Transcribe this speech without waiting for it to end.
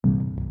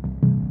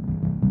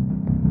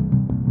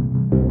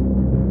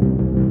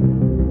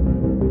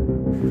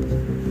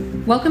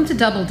Welcome to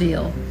Double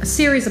Deal, a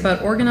series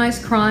about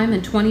organized crime in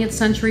 20th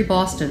century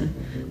Boston.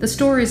 The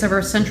stories of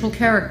our central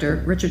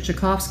character, Richard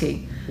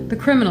Tchaikovsky, the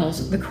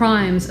criminals, the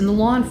crimes, and the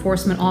law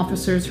enforcement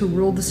officers who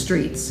ruled the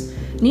streets.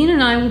 Nina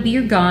and I will be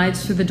your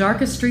guides through the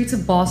darkest streets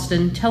of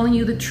Boston, telling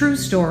you the true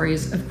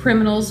stories of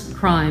criminals,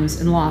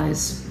 crimes, and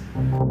lies.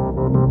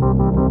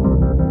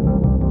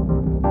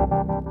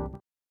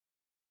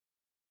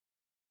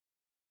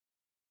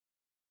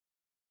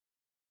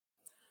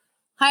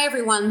 Hi,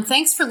 everyone.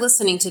 Thanks for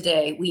listening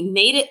today. We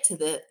made it to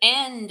the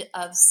end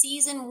of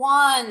season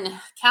 1.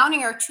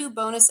 Counting our 2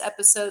 bonus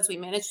episodes, we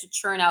managed to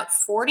churn out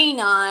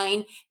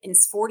 49 in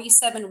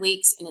 47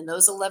 weeks. And in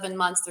those 11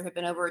 months, there have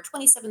been over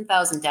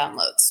 27,000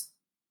 downloads.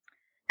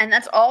 And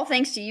that's all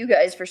thanks to you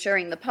guys for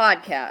sharing the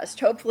podcast.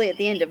 Hopefully at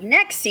the end of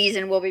next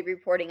season, we'll be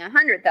reporting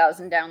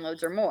 100,000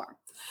 downloads or more.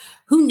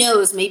 Who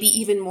knows, maybe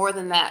even more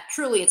than that.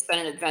 Truly, it's been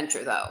an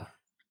adventure, though.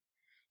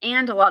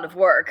 And a lot of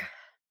work.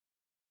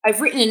 I've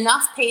written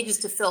enough pages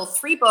to fill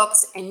 3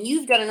 books, and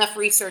you've got enough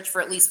research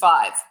for at least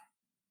 5.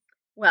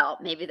 Well,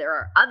 maybe there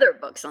are other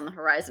books on the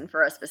horizon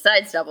for us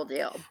besides Double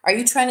Deal. Are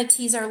you trying to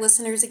tease our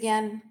listeners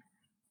again?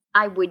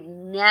 I would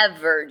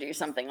never do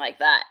something like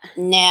that.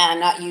 Nah,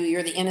 not you.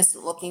 You're the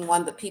innocent-looking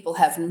one, but people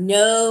have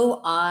no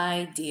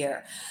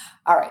idea.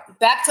 All right,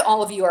 back to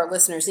all of you, our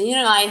listeners. Nina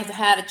and I have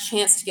had a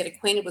chance to get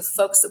acquainted with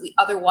folks that we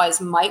otherwise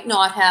might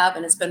not have,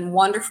 and it's been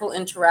wonderful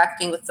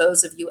interacting with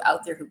those of you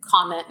out there who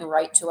comment and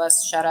write to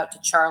us. Shout out to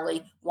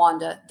Charlie,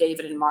 Wanda,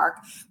 David, and Mark.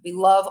 We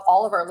love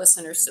all of our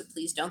listeners, so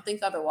please don't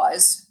think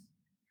otherwise.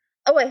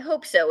 Oh, I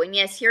hope so. And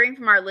yes, hearing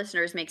from our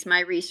listeners makes my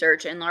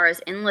research and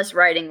Laura's endless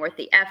writing worth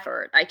the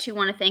effort. I too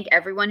want to thank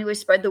everyone who has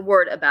spread the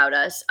word about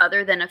us.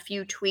 Other than a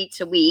few tweets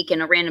a week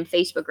and a random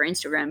Facebook or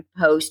Instagram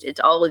post,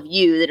 it's all of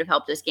you that have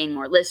helped us gain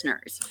more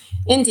listeners.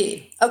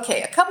 Indeed.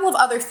 Okay, a couple of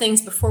other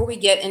things before we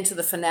get into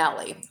the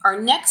finale.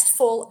 Our next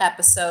full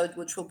episode,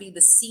 which will be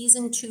the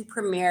season 2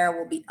 premiere,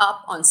 will be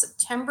up on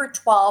September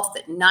 12th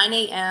at 9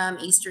 a.m.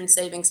 Eastern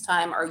Savings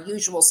Time, our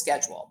usual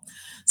schedule.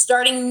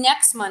 Starting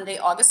next Monday,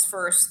 August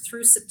 1st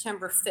through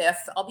September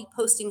 5th, I'll be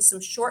posting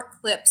some short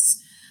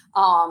clips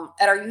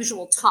at our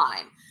usual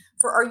time.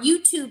 For our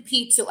YouTube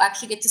peeps, you'll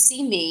actually get to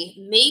see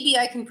me. Maybe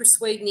I can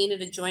persuade Nina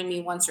to join me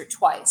once or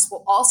twice.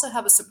 We'll also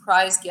have a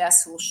surprise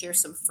guest who will share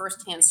some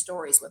firsthand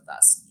stories with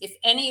us. If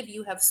any of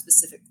you have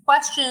specific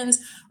questions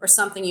or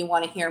something you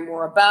want to hear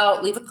more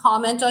about, leave a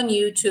comment on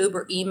YouTube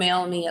or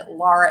email me at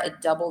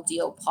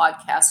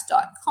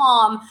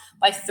laura@doubledealpodcast.com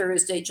by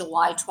Thursday,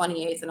 July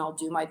 28th, and I'll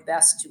do my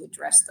best to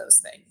address those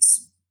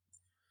things.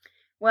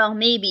 Well,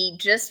 maybe,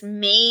 just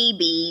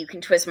maybe, you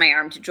can twist my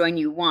arm to join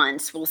you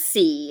once. We'll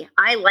see.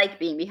 I like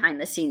being behind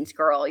the scenes,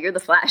 girl. You're the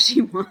flashy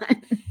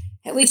one.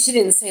 At least you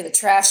didn't say the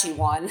trashy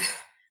one.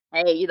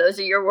 Hey, those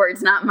are your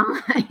words, not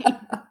mine.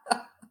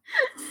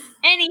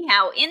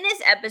 Anyhow, in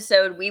this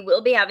episode, we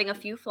will be having a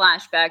few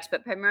flashbacks,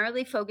 but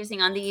primarily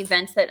focusing on the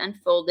events that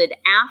unfolded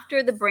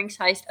after the Brinks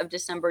heist of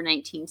December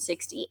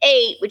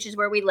 1968, which is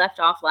where we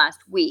left off last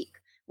week.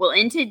 We'll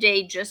end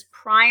today just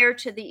prior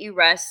to the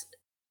arrests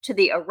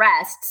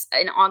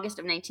in August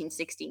of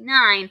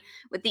 1969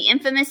 with the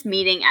infamous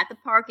meeting at the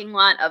parking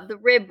lot of the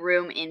Rib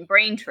Room in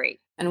Braintree.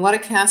 And what a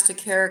cast of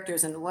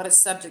characters and what a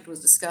subject was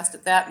discussed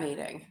at that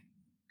meeting.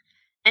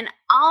 And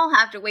I'll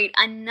have to wait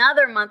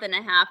another month and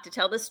a half to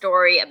tell the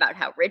story about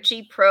how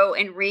Richie, Pro,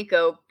 and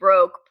Rico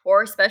broke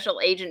poor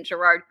Special Agent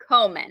Gerard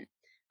Coleman.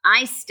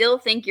 I still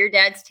think your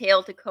dad's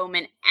tale to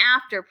Coleman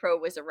after Pro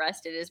was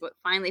arrested is what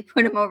finally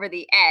put him over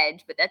the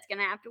edge, but that's going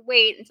to have to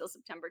wait until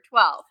September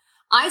 12th.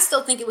 I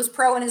still think it was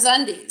Pro in his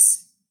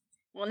undies.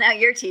 Well, now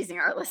you're teasing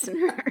our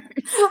listeners.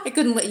 I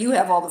couldn't let you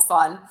have all the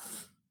fun.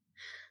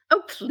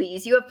 Oh,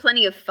 please. You have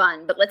plenty of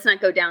fun, but let's not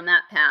go down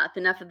that path.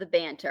 Enough of the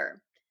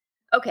banter.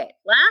 Okay,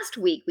 last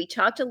week we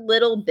talked a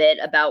little bit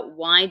about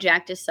why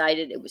Jack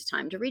decided it was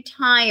time to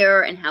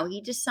retire and how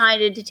he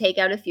decided to take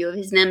out a few of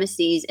his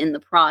nemeses in the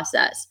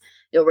process.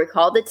 You'll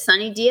recall that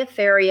Sonny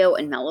Diaferio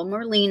and Mello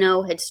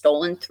Merlino had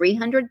stolen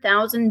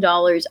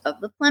 $300,000 of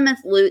the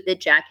Plymouth loot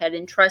that Jack had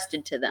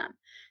entrusted to them.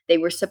 They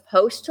were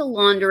supposed to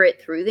launder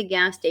it through the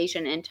gas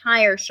station and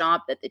tire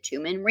shop that the two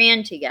men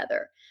ran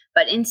together.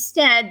 But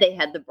instead, they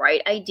had the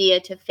bright idea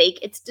to fake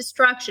its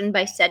destruction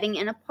by setting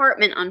an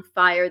apartment on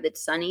fire that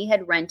Sonny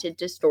had rented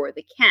to store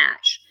the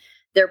cash.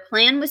 Their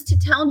plan was to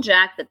tell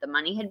Jack that the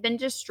money had been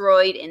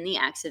destroyed in the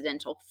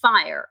accidental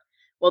fire.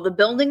 While the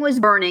building was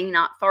burning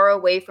not far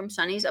away from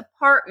Sonny's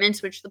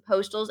apartments, which the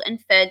Postals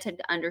and Feds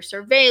had under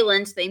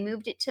surveillance, they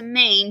moved it to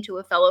Maine to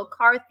a fellow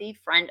car thief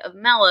friend of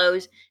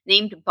Mello's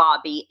named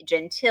Bobby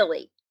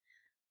Gentili.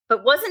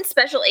 But wasn't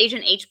Special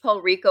Agent H.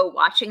 Paul Rico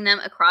watching them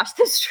across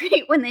the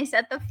street when they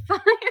set the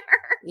fire?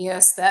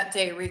 Yes, that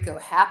day Rico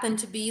happened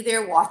to be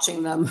there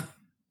watching them.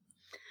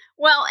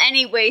 Well,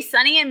 anyway,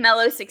 Sonny and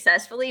Mello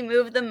successfully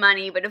moved the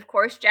money, but of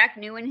course Jack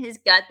knew in his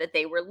gut that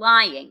they were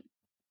lying.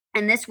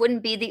 And this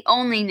wouldn't be the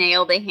only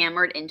nail they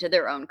hammered into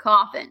their own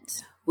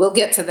coffins. We'll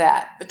get to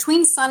that.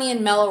 Between Sonny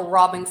and Mello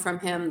robbing from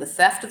him, the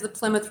theft of the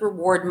Plymouth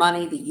reward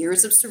money, the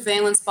years of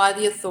surveillance by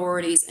the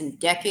authorities, and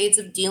decades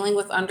of dealing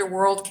with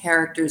underworld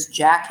characters,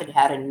 Jack had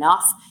had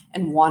enough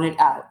and wanted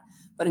out.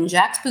 But in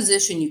Jack's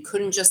position, you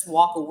couldn't just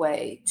walk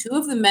away. Two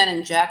of the men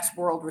in Jack's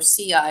world were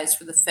CIs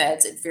for the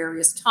feds at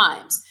various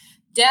times.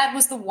 Dad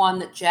was the one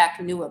that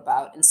Jack knew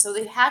about, and so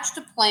they hatched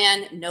a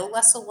plan no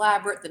less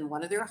elaborate than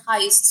one of their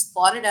heists,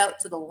 plotted out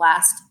to the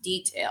last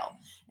detail.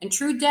 In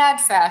true Dad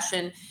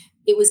fashion,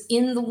 it was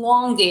in the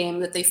long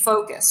game that they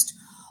focused.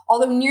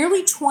 Although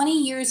nearly 20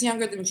 years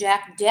younger than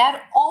Jack,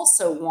 Dad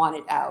also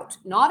wanted out.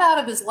 Not out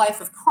of his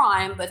life of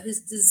crime, but his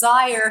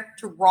desire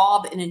to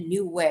rob in a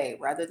new way.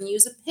 Rather than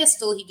use a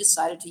pistol, he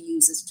decided to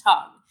use his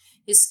tongue.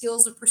 His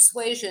skills of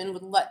persuasion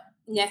would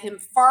net him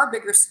far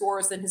bigger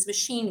scores than his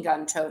machine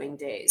gun toting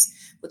days.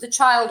 With a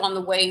child on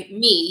the way,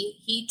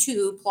 he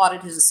too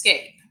plotted his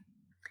escape.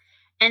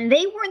 And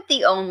they weren't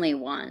the only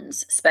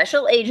ones.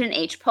 Special Agent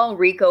H. Paul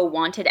Rico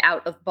wanted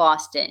out of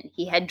Boston.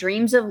 He had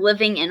dreams of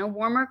living in a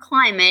warmer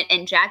climate,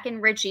 and Jack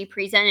and Richie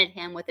presented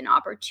him with an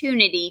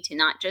opportunity to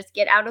not just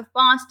get out of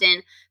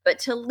Boston, but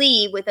to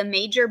leave with a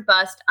major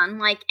bust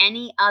unlike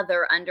any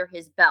other under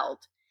his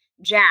belt.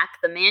 Jack,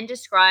 the man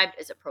described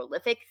as a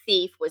prolific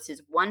thief, was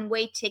his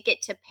one-way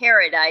ticket to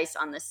paradise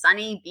on the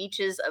sunny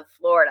beaches of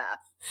Florida.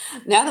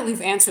 Now that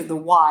we've answered the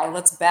why,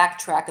 let's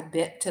backtrack a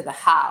bit to the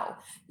how.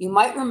 You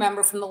might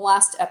remember from the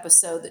last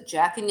episode that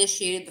Jack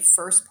initiated the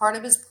first part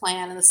of his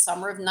plan in the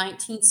summer of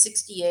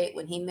 1968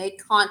 when he made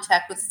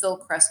contact with Phil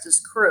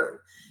Cresta's crew.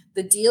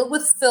 The deal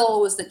with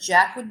Phil was that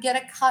Jack would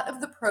get a cut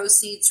of the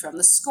proceeds from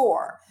the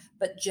score,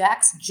 but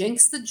Jax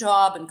jinxed the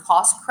job and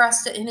cost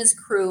Cresta and his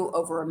crew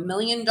over $1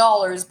 million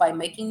by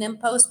making them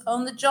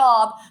postpone the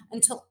job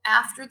until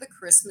after the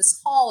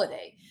Christmas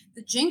holiday.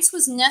 The jinx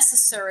was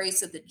necessary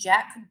so that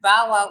Jack could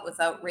bow out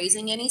without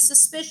raising any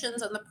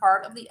suspicions on the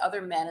part of the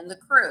other men in the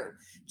crew.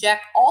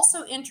 Jack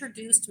also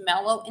introduced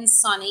Mello and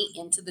Sonny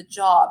into the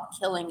job,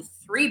 killing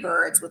 3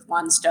 birds with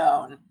 1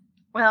 stone.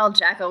 Well,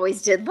 Jack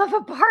always did love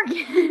a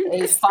bargain.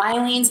 A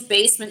Filene's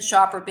basement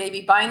shopper,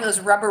 baby, buying those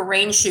rubber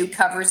rain shoe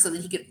covers so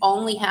that he could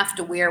only have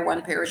to wear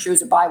 1 pair of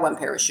shoes or buy 1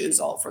 pair of shoes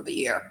all for the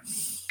year.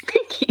 I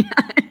can't.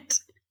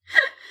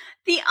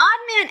 The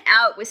odd man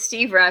out was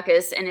Steve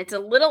Ruckus, and it's a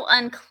little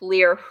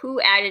unclear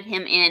who added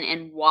him in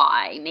and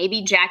why.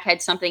 Maybe Jack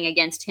had something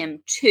against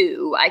him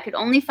too. I could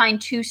only find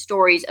 2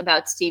 stories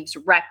about Steve's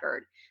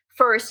record.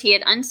 First, he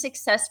had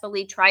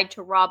unsuccessfully tried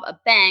to rob a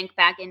bank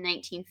back in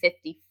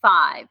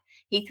 1955.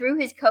 He threw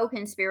his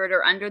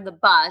co-conspirator under the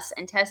bus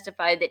and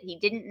testified that he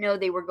didn't know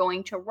they were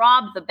going to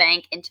rob the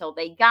bank until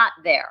they got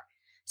there.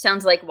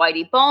 Sounds like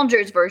Whitey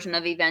Bulger's version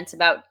of events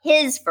about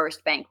his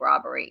first bank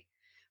robbery.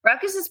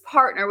 Ruckus's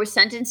partner was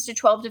sentenced to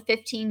 12 to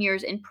 15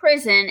 years in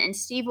prison, and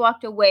Steve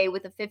walked away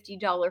with a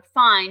 $50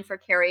 fine for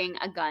carrying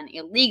a gun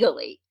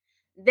illegally.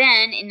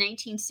 Then, in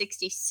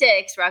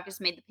 1966,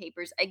 Ruckus made the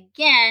papers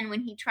again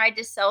when he tried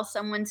to sell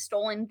someone's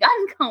stolen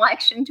gun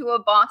collection to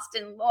a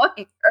Boston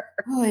lawyer.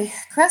 Boy,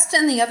 Cresta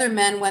and the other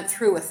men went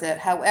through with it,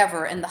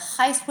 however, and the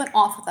heist went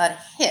off without a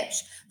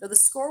hitch, though the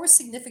score was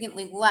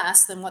significantly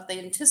less than what they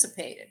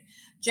anticipated.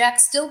 Jack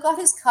still got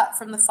his cut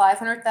from the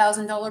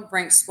 $500,000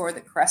 Brinks score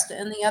that Cresta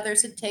and the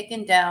others had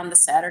taken down the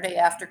Saturday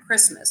after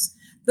Christmas.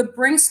 The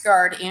Brinks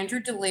guard,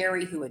 Andrew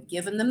Delary, who had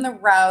given them the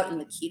route and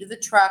the key to the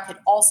truck, had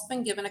also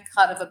been given a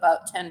cut of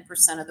about 10%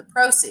 of the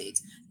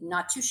proceeds.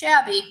 Not too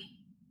shabby.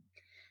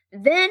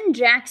 Then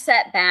Jack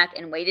sat back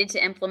and waited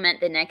to implement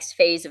the next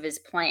phase of his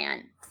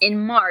plan.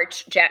 In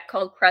March, Jack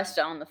called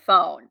Cresta on the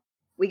phone.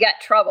 "We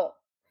got trouble."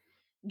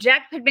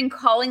 Jack had been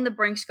calling the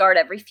Brinks guard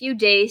every few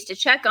days to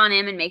check on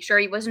him and make sure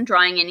he wasn't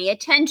drawing any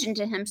attention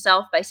to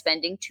himself by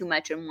spending too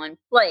much in one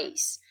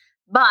place.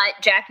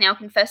 But Jack now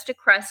confessed to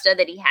Cresta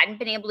that he hadn't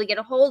been able to get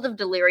a hold of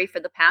Delary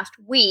for the past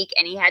week,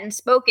 and he hadn't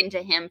spoken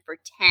to him for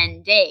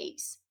 10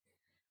 days.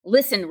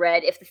 "Listen,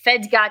 Red, if the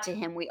feds got to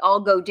him, we all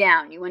go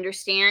down. You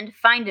understand?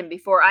 Find him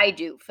before I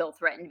do," Phil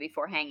threatened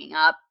before hanging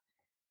up.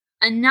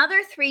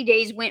 Another 3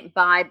 days went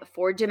by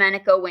before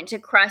Domenico went to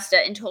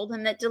Cresta and told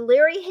him that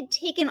Delary had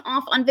taken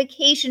off on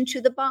vacation to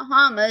the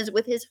Bahamas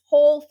with his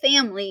whole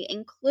family,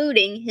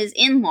 including his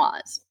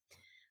in-laws.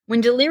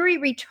 When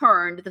Delary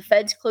returned, the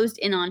feds closed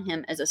in on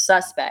him as a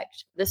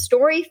suspect. The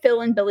story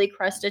Phil and Billy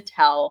Cresta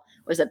tell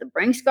was that the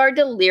Brinks guard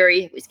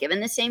Delary was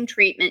given the same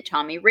treatment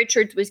Tommy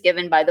Richards was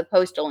given by the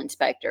postal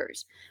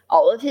inspectors.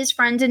 All of his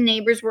friends and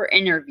neighbors were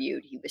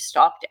interviewed. He was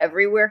stalked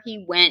everywhere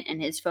he went,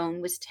 and his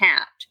phone was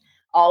tapped,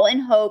 all in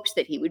hopes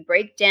that he would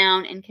break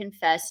down and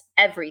confess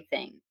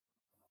everything.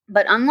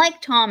 But unlike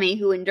Tommy,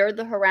 who endured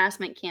the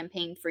harassment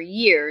campaign for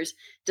years,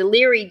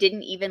 Delary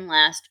didn't even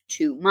last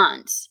 2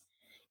 months.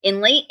 In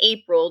late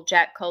April,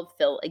 Jack called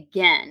Phil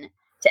again.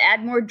 To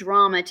add more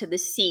drama to the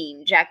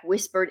scene, Jack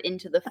whispered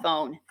into the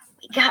phone,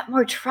 "We got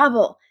more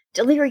trouble.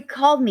 Delary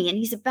called me and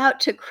he's about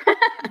to crash."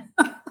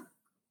 I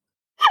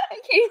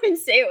can't even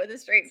say it with a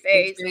straight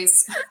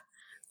face.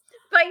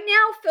 By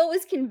now, Phil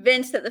was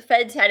convinced that the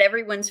feds had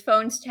everyone's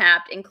phones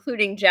tapped,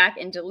 including Jack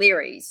and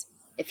Delary's.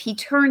 "If he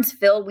turns,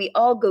 Phil, we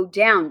all go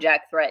down,"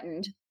 Jack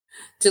threatened.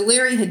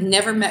 Deliri had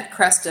never met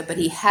Cresta, but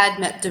he had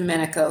met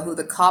Domenico, who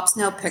the cops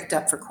now picked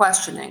up for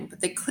questioning.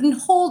 But they couldn't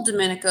hold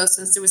Domenico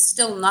since there was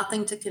still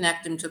nothing to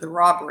connect him to the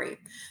robbery.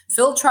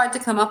 Phil tried to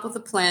come up with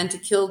a plan to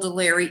kill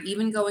Deliri,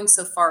 even going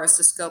so far as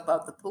to scope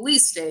out the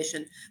police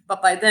station,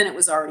 but by then it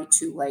was already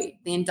too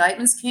late. The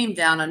indictments came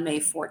down on May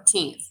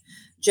 14th.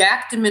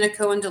 Jack,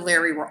 Domenico, and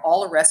Deliri were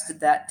all arrested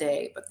that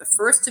day, but the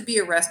first to be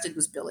arrested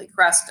was Billy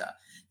Cresta.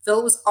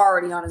 Phil was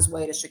already on his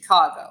way to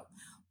Chicago.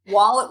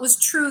 While it was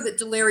true that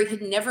Deliri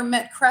had never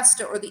met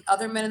Cresta or the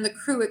other men in the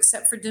crew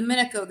except for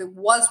Domenico, there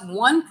was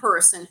one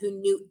person who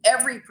knew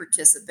every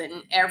participant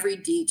and every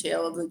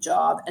detail of the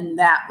job, and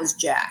that was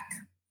Jack.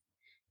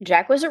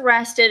 Jack was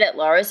arrested at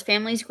Laura's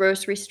family's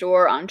grocery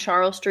store on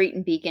Charles Street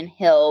in Beacon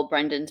Hill,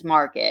 Brendan's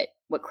Market.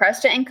 What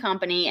Cresta and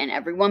company and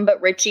everyone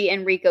but Richie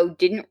and Rico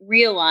didn't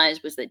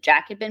realize was that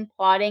Jack had been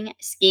plotting,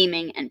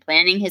 scheming, and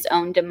planning his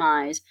own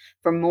demise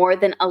for more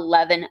than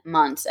 11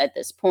 months at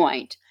this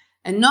point.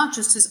 And not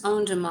just his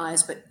own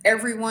demise, but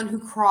everyone who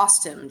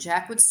crossed him.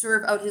 Jack would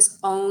serve out his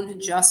own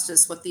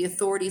justice. What the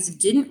authorities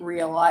didn't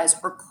realize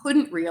or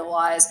couldn't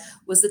realize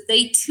was that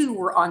they too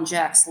were on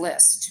Jack's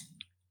list.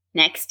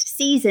 Next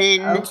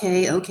season.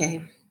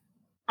 Okay.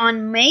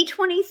 On May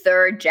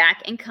 23rd,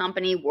 Jack and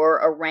company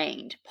were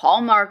arraigned.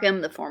 Paul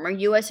Markham, the former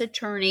U.S.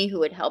 attorney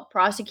who had helped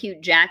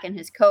prosecute Jack and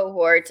his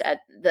cohorts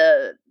at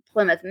the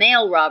Plymouth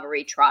mail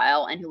robbery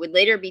trial and who would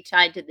later be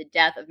tied to the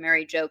death of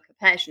Mary Jo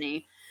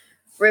Kopechny,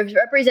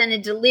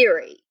 represented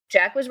Deliri.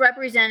 Jack was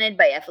represented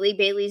by F. Lee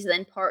Bailey's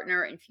then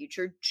partner and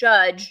future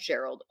judge,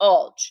 Gerald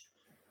Alch.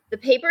 The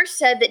paper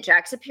said that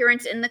Jack's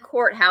appearance in the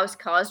courthouse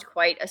caused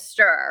quite a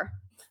stir.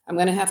 I'm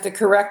going to have to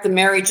correct the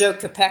Mary Jo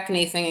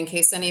Kopechny thing in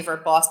case any of our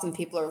Boston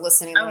people are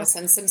listening. I'm going to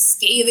send some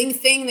scathing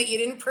thing that you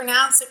didn't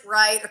pronounce it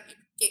right or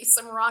you gave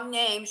some wrong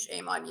name.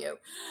 Shame on you.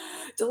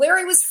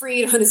 Deliri was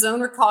freed on his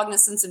own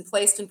recognizance and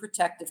placed in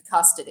protective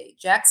custody.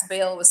 Jack's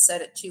bail was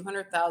set at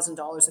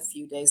 $200,000 a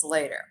few days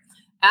later.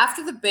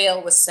 After the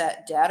bail was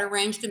set, Dad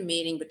arranged a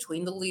meeting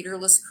between the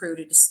leaderless crew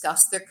to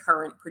discuss their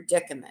current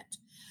predicament.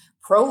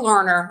 Pro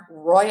Lerner,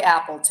 Roy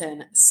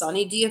Appleton,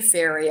 Sonny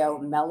Diaferio,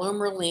 Mello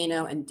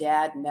Merlino, and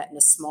Dad met in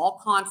a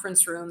small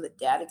conference room that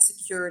Dad had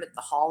secured at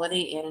the Holiday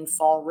Inn in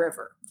Fall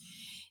River.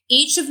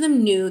 Each of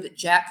them knew that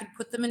Jack could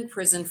put them in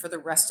prison for the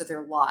rest of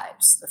their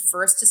lives. The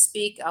first to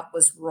speak up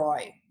was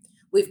Roy.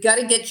 "We've got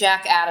to get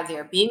Jack out of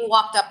there. Being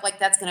locked up like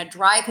that's going to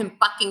drive him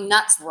fucking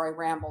nuts," Roy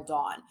rambled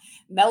on.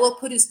 Mello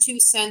put his 2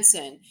 cents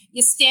in.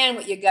 "You stand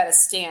what you got to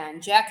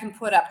stand. Jack can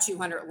put up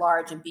 200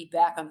 large and be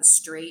back on the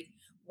street."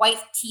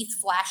 White teeth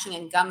flashing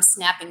and gum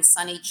snapping,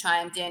 Sonny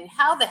chimed in.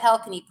 "How the hell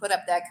can he put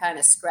up that kind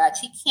of scratch?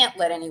 He can't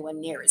let anyone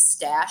near his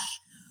stash."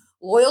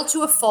 Loyal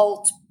to a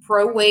fault,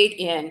 Pro weighed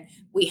in.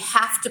 "We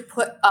have to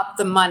put up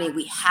the money.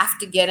 We have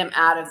to get him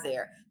out of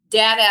there."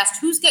 Dad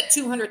asked, "Who's got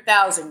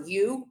 200,000?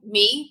 You?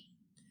 Me?"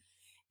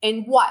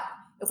 "And what?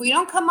 If we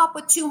don't come up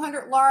with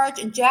 200 large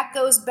and Jack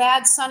goes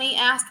bad?" Sonny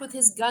asked with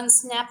his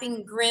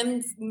gun-snapping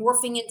grin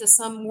morphing into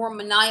some more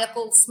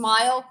maniacal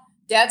smile.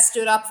 Dad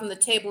stood up from the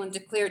table and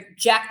declared,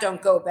 "Jack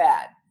don't go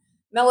bad."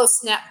 Mello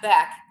snapped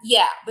back,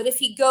 "Yeah, but if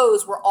he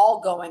goes, we're all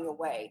going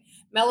away."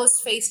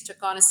 Mello's face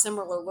took on a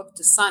similar look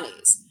to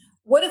Sonny's.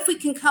 "What if we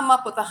can come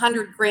up with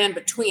 100 grand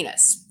between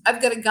us?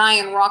 I've got a guy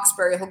in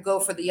Roxbury who'll go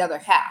for the other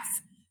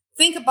half.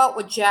 Think about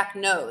what Jack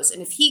knows,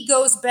 and if he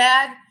goes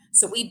bad,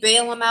 so we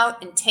bail him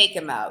out and take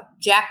him out.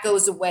 Jack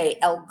goes away,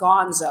 El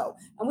Gonzo,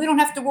 and we don't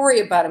have to worry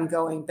about him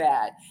going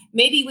bad.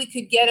 Maybe we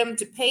could get him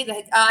to pay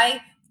the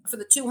guy for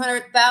the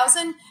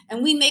 200,000,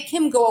 and we make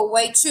him go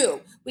away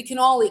too. We can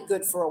all eat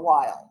good for a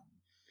while."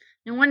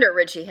 No wonder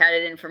Richie had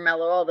it in for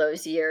Mello all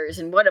those years.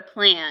 And what a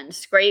plan.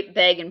 Scrape,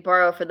 beg, and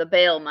borrow for the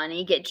bail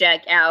money, get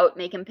Jack out,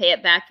 make him pay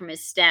it back from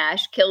his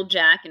stash, kill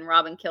Jack, and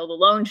rob and kill the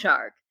loan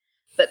shark.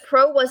 But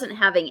Pro wasn't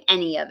having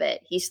any of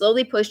it. He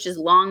slowly pushed his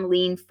long,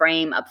 lean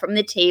frame up from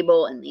the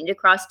table and leaned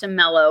across to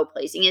Mello,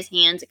 placing his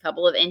hands a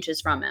couple of inches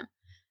from him.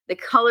 The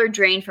color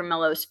drained from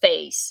Mello's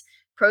face.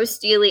 Pro's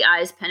steely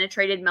eyes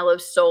penetrated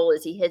Mello's soul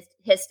as he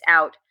hissed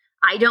out,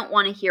 "I don't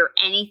want to hear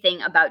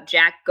anything about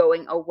Jack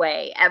going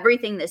away.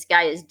 Everything this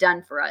guy has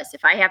done for us.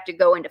 If I have to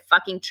go into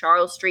fucking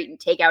Charles Street and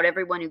take out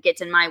everyone who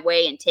gets in my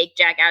way and take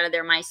Jack out of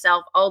there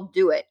myself, I'll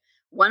do it.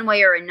 One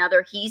way or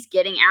another, he's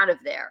getting out of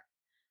there."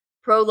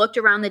 Pro looked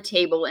around the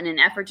table in an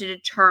effort to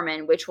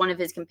determine which one of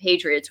his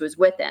compatriots was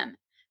with him.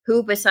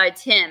 Who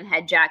besides him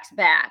had Jack's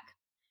back?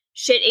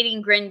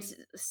 Shit-eating grinned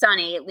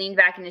Sonny leaned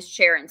back in his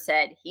chair and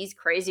said, "He's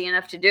crazy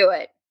enough to do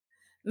it."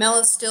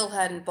 Mello still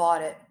hadn't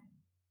bought it.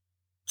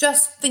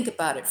 "Just think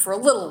about it for a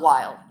little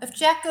while. If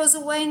Jack goes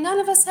away, none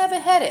of us have a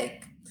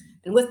headache."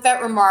 And with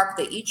that remark,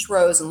 they each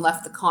rose and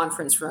left the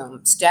conference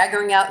room,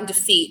 staggering out in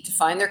defeat to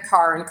find their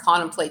car and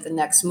contemplate the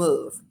next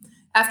move.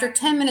 After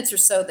 10 minutes or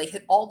so, they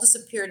had all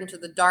disappeared into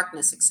the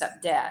darkness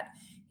except Dad.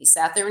 He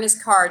sat there in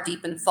his car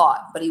deep in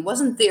thought, but he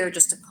wasn't there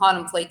just to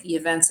contemplate the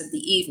events of the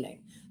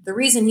evening. The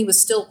reason he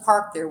was still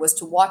parked there was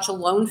to watch a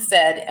lone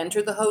Fed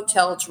enter the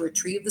hotel to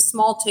retrieve the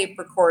small tape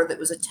recorder that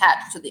was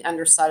attached to the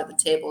underside of the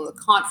table of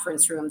the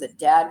conference room that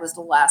Dad was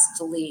the last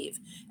to leave,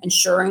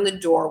 ensuring the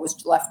door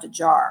was left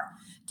ajar.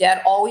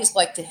 Dad always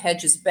liked to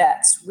hedge his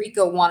bets.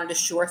 Rico wanted a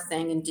sure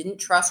thing and didn't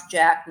trust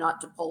Jack not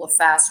to pull a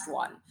fast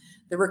one.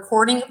 The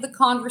recording of the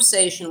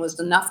conversation was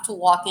enough to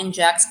lock in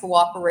Jack's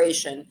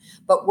cooperation,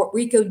 but what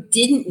Rico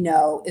didn't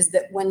know is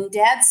that when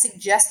Dad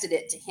suggested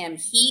it to him,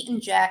 he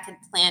and Jack had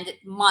planned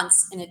it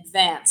months in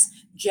advance.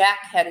 Jack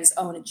had his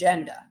own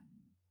agenda.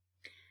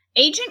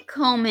 Agent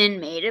Coleman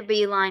made a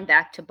beeline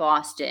back to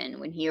Boston.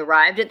 When he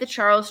arrived at the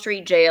Charles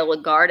Street jail, a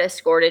guard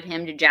escorted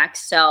him to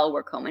Jack's cell,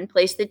 where Coleman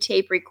placed the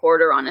tape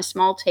recorder on a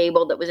small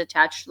table that was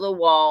attached to the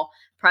wall,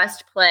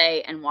 pressed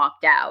play, and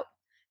walked out.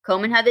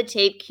 Coleman had the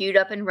tape queued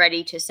up and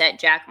ready to set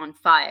Jack on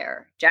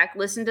fire. Jack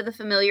listened to the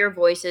familiar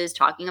voices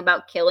talking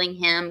about killing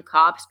him,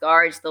 cops,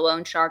 guards, the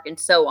loan shark, and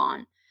so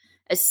on.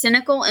 As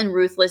cynical and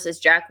ruthless as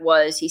Jack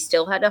was, he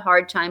still had a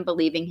hard time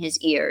believing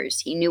his ears.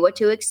 He knew what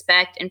to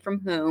expect and from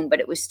whom, but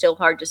it was still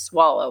hard to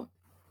swallow.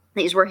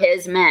 These were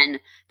his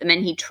men, the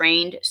men he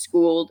trained,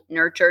 schooled,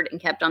 nurtured,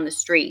 and kept on the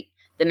street,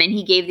 the men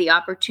he gave the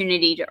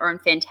opportunity to earn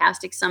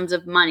fantastic sums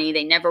of money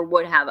they never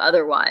would have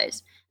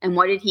otherwise. And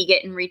what did he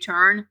get in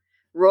return?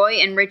 Roy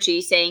and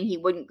Richie saying he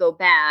wouldn't go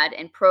bad,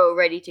 and Pro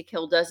ready to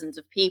kill dozens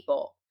of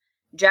people.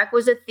 Jack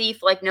was a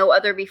thief like no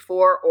other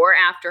before or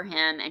after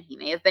him, and he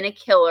may have been a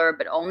killer,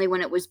 but only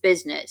when it was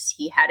business.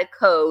 He had a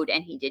code,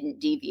 and he didn't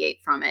deviate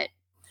from it.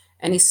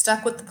 And he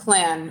stuck with the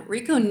plan.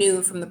 Rico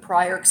knew from the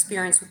prior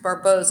experience with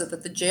Barboza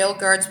that the jail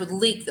guards would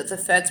leak that the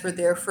feds were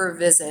there for a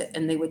visit,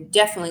 and they would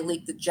definitely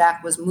leak that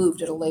Jack was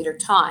moved at a later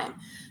time.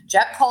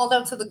 Jack called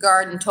out to the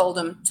guard and told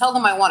him, "Tell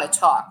them I want to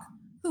talk."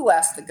 "Who?"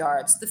 asked the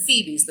guards. "The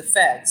Phoebes, the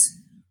feds."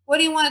 "What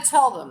do you want to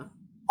tell them?"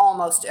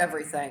 "Almost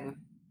everything."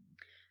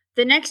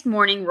 The next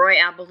morning, Roy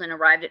Appleton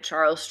arrived at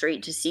Charles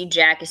Street to see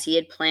Jack as he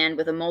had planned,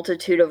 with a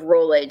multitude of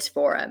Rolaids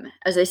for him.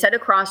 As they sat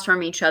across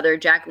from each other,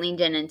 Jack leaned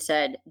in and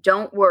said,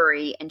 "Don't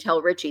worry, and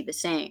tell Richie the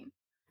same."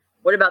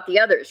 "What about the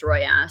others?"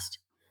 Roy asked.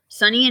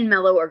 "Sonny and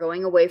Mello are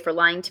going away for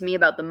lying to me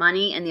about the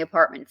money and the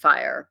apartment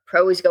fire.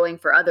 Pro is going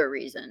for other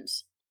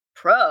reasons."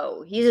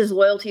 "Pro? He's as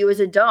loyal to you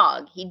as a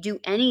dog. He'd do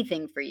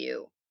anything for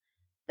you."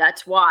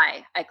 "That's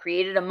why. I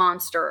created a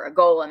monster, a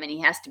golem, and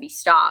he has to be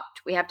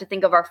stopped. We have to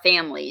think of our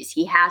families.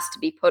 He has to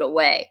be put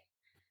away."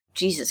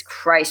 "Jesus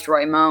Christ,"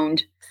 Roy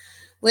moaned.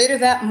 Later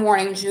that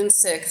morning, June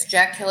 6th,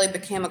 Jack Kelly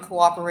became a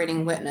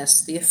cooperating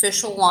witness. The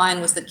official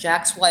line was that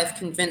Jack's wife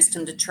convinced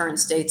him to turn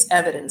state's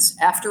evidence.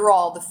 After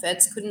all, the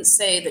feds couldn't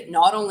say that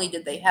not only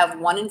did they have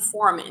one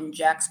informant in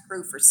Jack's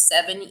crew for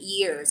 7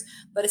 years,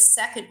 but a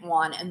second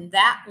one, and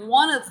that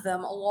one of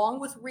them, along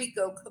with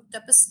Rico, cooked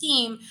up a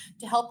scheme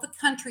to help the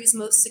country's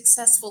most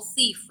successful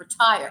thief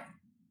retire.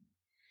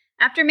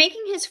 After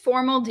making his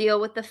formal deal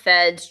with the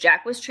feds,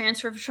 Jack was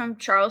transferred from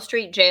Charles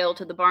Street Jail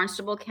to the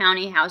Barnstable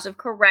County House of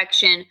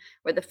Correction,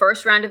 where the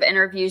first round of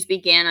interviews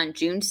began on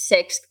June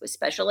 6th with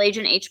Special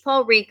Agent H.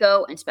 Paul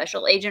Rico and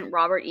Special Agent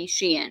Robert E.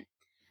 Sheehan.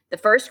 The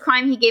first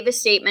crime he gave a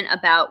statement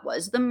about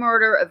was the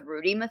murder of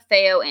Rudy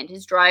Maffeo and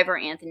his driver,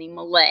 Anthony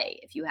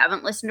Millay. If you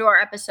haven't listened to our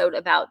episode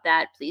about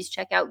that, please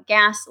check out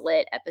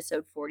Gaslit,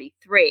 episode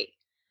 43.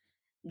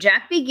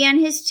 Jack began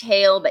his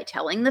tale by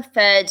telling the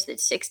feds that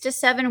 6 to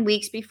 7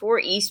 weeks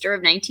before Easter of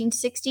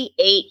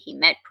 1968, he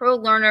met Pro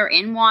Lerner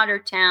in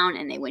Watertown,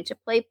 and they went to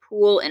play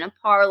pool in a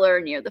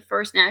parlor near the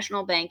First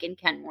National Bank in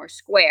Kenmore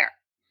Square.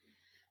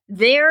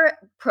 There,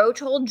 Pro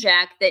told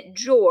Jack that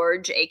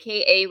George,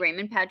 a.k.a.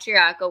 Raymond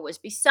Patriarca, was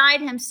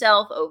beside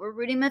himself over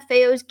Rudy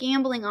Maffeo's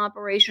gambling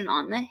operation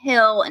on the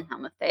Hill, and how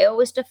Maffeo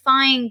was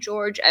defying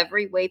George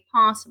every way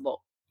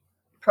possible.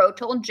 Pro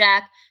told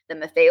Jack that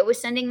Maffeo was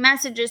sending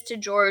messages to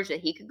George that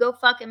he could go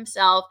fuck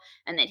himself,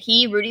 and that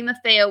he, Rudy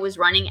Maffeo, was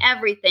running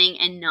everything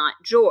and not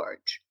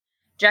George.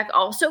 Jack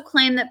also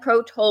claimed that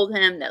Pro told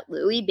him that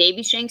Louis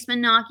Babyshanks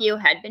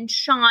Minacchio had been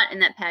shot, and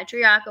that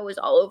Patriarca was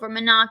all over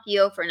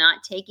Minacchio for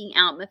not taking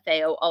out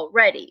Maffeo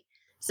already.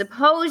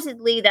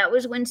 Supposedly, that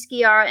was when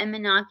Sciarra and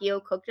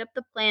Minacchio cooked up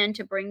the plan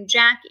to bring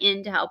Jack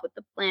in to help with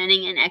the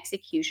planning and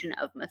execution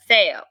of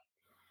Maffeo.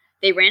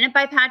 They ran it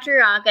by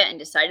Patriarca and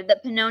decided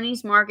that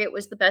Pannoni's Market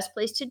was the best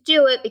place to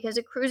do it because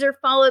a cruiser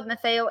followed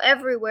Maffeo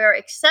everywhere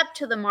except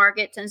to the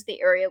market since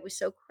the area was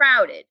so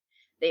crowded.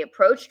 They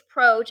approached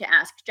Pro to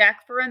ask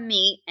Jack for a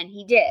meet, and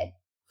he did.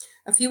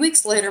 A few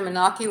weeks later,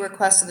 Minacchio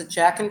requested that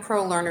Jack and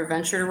Pro Lerner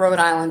venture to Rhode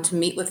Island to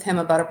meet with him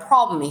about a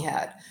problem he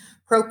had.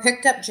 Pro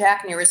picked up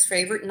Jack near his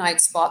favorite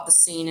night spot, the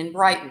Scene in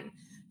Brighton.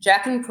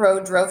 Jack and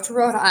Pro drove to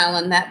Rhode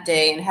Island that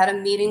day and had a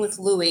meeting with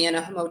Louis in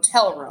a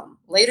motel room.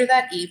 Later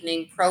that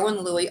evening, Pro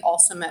and Louis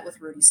also met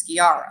with Rudy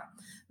Sciarra.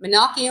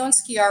 Minacchio and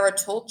Sciarra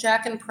told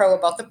Jack and Pro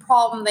about the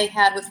problem they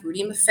had with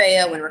Rudy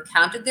Maffeo and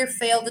recounted their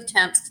failed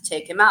attempts to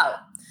take him out.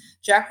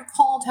 Jack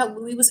recalled how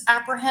Louis was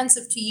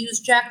apprehensive to use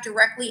Jack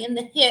directly in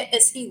the hit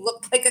as he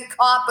looked like a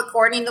cop,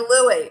 according to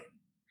Louis.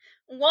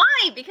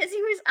 Why? Because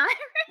he was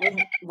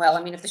Irish?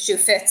 Well, if the shoe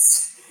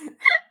fits.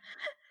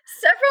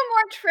 Several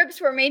more trips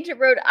were made to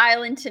Rhode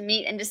Island to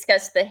meet and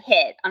discuss the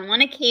hit. On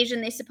one occasion,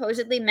 they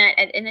supposedly met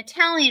at an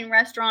Italian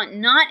restaurant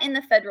not in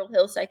the Federal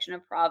Hill section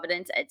of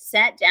Providence and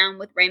sat down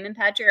with Raymond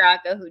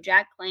Patriarca, who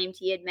Jack claimed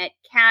he had met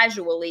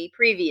casually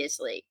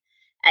previously.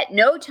 At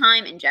no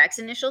time in Jack's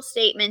initial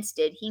statements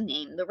did he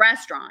name the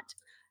restaurant.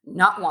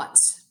 Not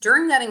once.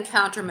 During that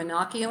encounter,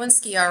 Menacchio and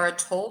Sciarra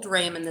told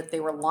Raymond that they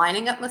were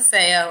lining up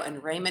Maffeo,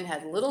 and Raymond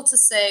had little to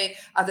say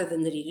other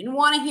than that he didn't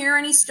want to hear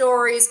any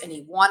stories and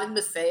he wanted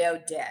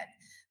Maffeo dead.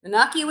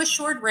 Menacchio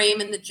assured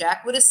Raymond that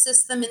Jack would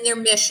assist them in their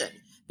mission.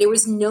 There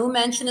was no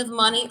mention of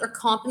money or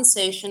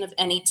compensation of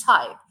any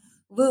type.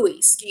 Louis,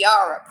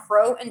 Sciarra,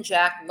 Pro, and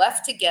Jack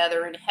left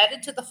together and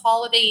headed to the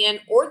Holiday Inn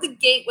or the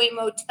Gateway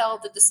Motel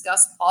to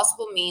discuss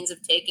possible means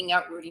of taking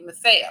out Rudy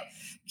Maffeo.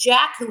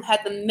 Jack, who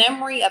had the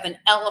memory of an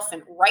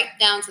elephant right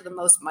down to the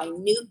most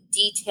minute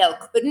detail,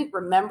 couldn't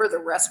remember the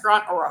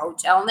restaurant or a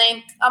hotel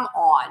name? Come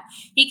on.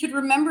 He could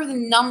remember the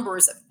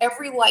numbers of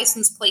every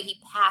license plate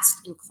he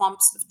passed in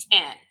clumps of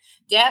 10.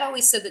 Dad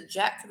always said that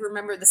Jack could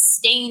remember the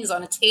stains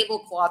on a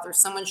tablecloth or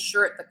someone's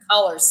shirt, the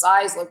color,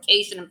 size,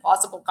 location, and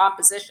possible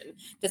composition.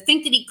 To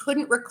think that he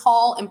couldn't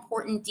recall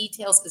important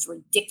details is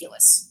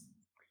ridiculous.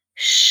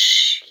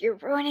 Shh, you're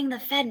ruining the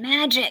Fed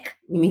magic.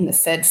 You mean the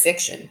Fed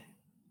fiction?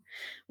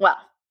 Well,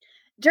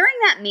 during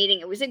that meeting,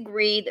 it was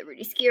agreed that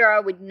Rudy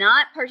Sciarra would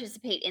not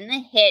participate in the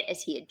hit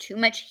as he had too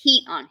much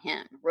heat on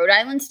him. Rhode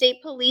Island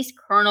State Police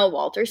Colonel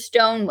Walter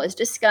Stone was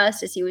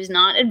discussed as he was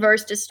not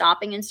adverse to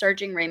stopping and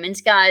searching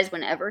Raymond's guys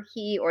whenever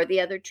he or the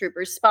other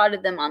troopers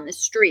spotted them on the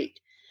street.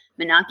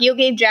 Menacchio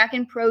gave Jack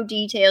and Pro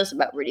details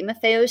about Rudy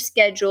Maffeo's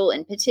schedule,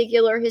 in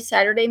particular his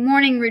Saturday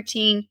morning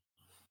routine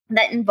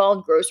that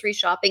involved grocery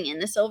shopping in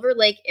the Silver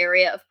Lake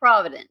area of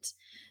Providence.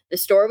 The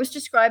store was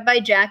described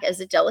by Jack as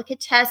a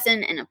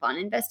delicatessen, and upon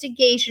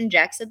investigation,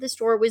 Jack said the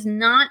store was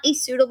not a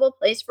suitable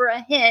place for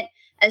a hit,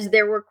 as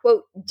there were,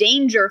 quote,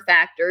 danger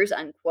factors,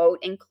 unquote,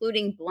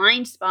 including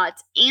blind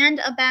spots and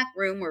a back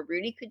room where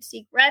Rudy could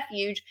seek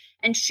refuge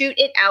and shoot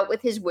it out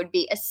with his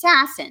would-be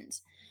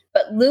assassins.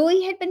 But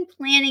Louis had been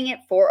planning it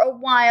for a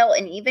while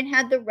and even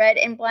had the red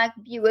and black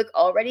Buick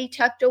already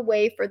tucked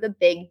away for the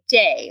big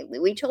day.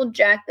 Louis told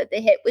Jack that the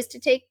hit was to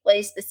take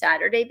place the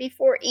Saturday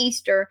before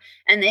Easter,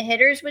 and the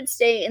hitters would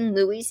stay in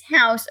Louis's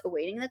house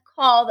awaiting the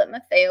call that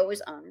Maffeo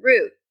was en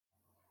route.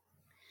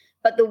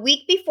 But the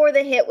week before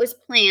the hit was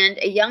planned,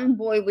 a young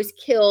boy was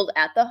killed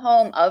at the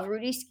home of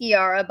Rudy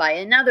Sciarra by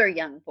another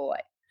young boy.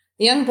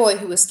 The young boy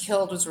who was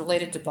killed was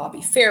related to Bobby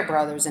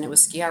Fairbrothers, and it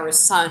was Sciarra's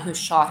son who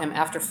shot him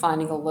after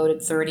finding a loaded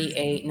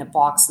 .38 in a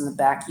box in the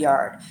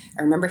backyard.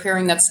 I remember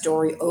hearing that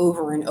story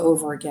over and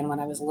over again when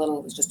I was little.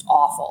 It was just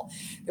awful.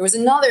 There was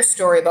another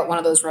story about one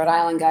of those Rhode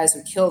Island guys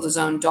who killed his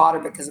own daughter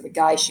because of a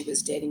guy she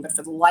was dating, but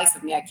for the life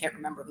of me, I can't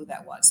remember who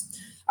that was.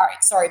 All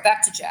right, sorry,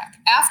 back to Jack.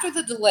 After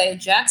the delay,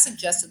 Jack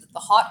suggested that the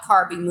hot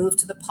car be moved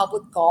to the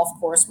public golf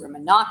course where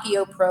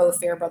Menacchio, Pro,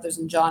 Fairbrothers,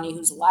 and Johnny,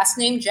 whose last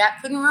name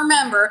Jack couldn't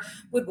remember,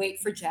 would wait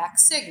for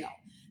Jack's signal.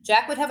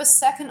 Jack would have a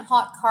second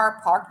hot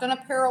car parked on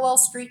a parallel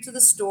street to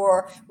the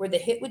store where the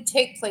hit would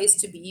take place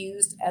to be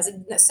used as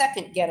a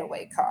second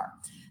getaway car.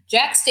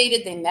 Jack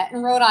stated they met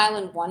in Rhode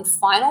Island one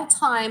final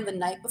time the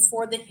night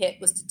before the hit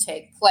was to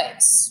take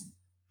place.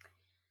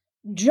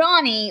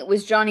 Johnny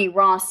was Johnny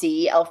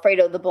Rossi,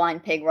 Alfredo the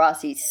Blind Pig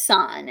Rossi's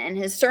son, and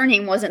his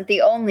surname wasn't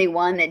the only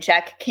one that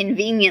Jack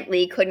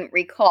conveniently couldn't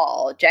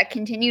recall. Jack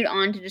continued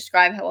on to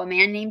describe how a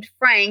man named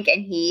Frank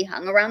and he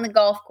hung around the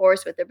golf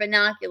course with their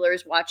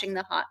binoculars watching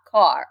the hot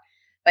car.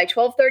 By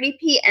 12:30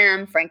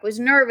 p.m., Frank was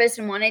nervous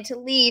and wanted to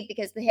leave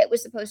because the hit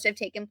was supposed to have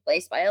taken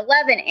place by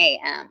 11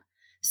 a.m.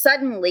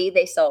 Suddenly,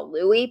 they saw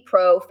Louis,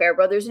 Pro,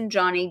 Fairbrothers, and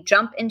Johnny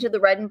jump into the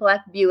red and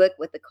black Buick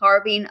with the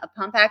carbine, a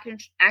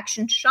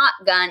pump-action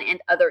shotgun, and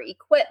other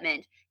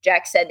equipment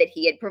Jack said that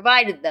he had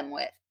provided them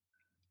with.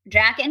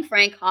 Jack and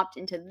Frank hopped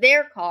into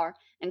their car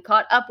and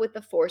caught up with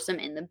the foursome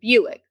in the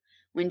Buick.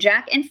 When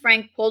Jack and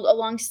Frank pulled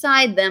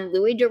alongside them,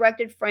 Louis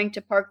directed Frank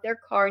to park their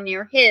car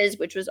near his,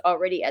 which was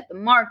already at the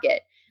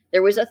market.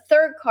 There was a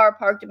third car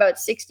parked about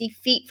 60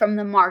 feet from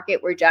the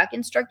market where Jack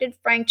instructed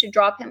Frank to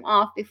drop him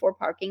off before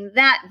parking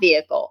that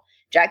vehicle.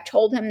 Jack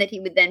told him that he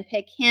would then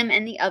pick him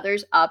and the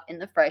others up in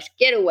the fresh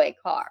getaway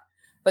car.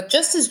 But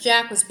just as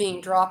Jack was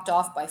being dropped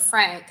off by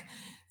Frank,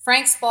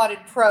 Frank spotted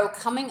Pro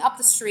coming up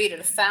the street at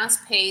a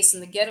fast pace in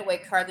the getaway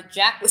car that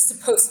Jack was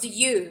supposed to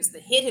use.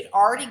 The hit had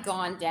already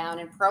gone down,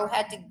 and Pro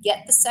had to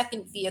get the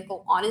second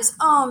vehicle on his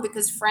own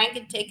because Frank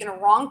had taken a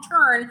wrong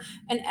turn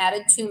and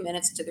added 2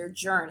 minutes to their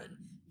journey.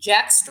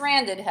 Jack,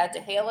 stranded, had to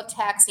hail a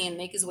taxi and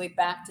make his way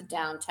back to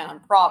downtown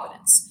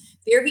Providence.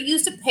 There he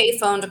used a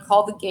payphone to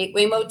call the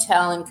Gateway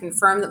Motel and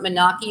confirm that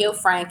Menacchio,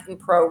 Frank, and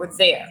Pro were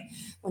there.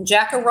 When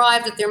Jack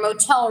arrived at their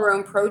motel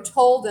room, Pro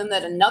told him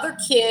that another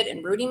kid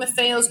and Rudy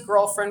Maffeo's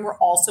girlfriend were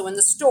also in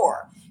the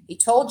store. He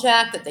told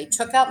Jack that they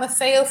took out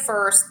Maffeo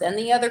first, then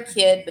the other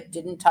kid, but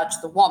didn't touch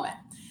the woman.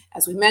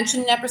 As we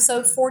mentioned in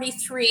episode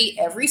 43,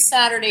 every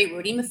Saturday,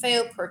 Rudy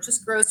Maffeo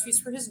purchased groceries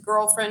for his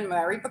girlfriend,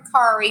 Mary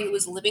Beccari, who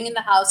was living in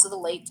the house of the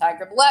late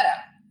Tiger Bledsoe.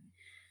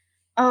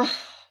 Oh,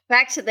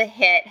 Back to the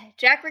hit.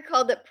 Jack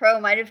recalled that Pro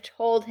might have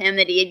told him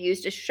that he had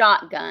used a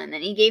shotgun.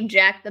 Then he gave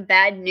Jack the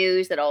bad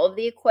news that all of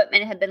the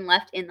equipment had been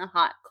left in the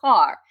hot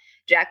car.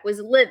 Jack was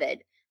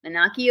livid.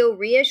 Menachio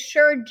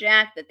reassured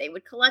Jack that they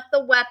would collect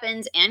the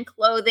weapons and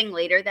clothing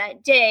later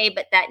that day,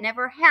 but that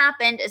never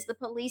happened as the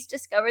police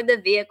discovered the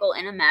vehicle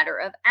in a matter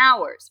of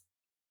hours.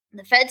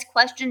 The feds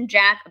questioned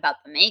Jack about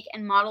the make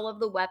and model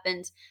of the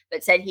weapons,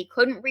 but said he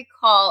couldn't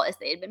recall as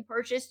they had been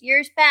purchased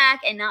years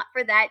back and not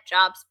for that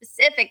job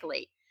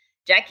specifically.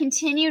 Jack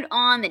continued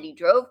on that he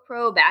drove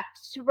Pro back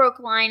to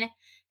Brookline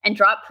and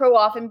dropped Pro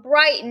off in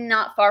Brighton,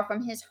 not far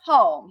from his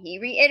home. He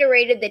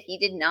reiterated that he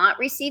did not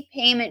receive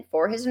payment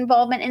for his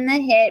involvement in the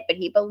hit, but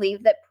he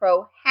believed that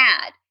Pro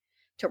had.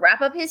 To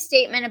wrap up his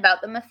statement about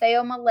the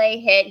Maffeo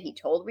Malay hit, he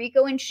told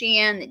Rico and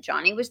Sheehan that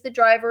Johnny was the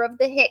driver of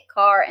the hit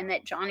car and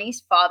that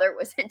Johnny's father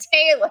was a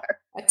tailor.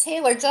 A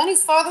tailor?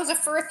 Johnny's father was a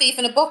fur thief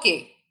and a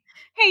bookie.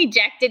 Hey,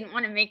 Jack didn't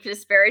want to make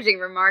disparaging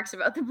remarks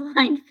about the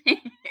blind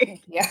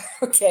pig. Yeah,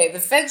 okay. The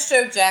feds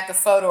showed Jack a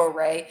photo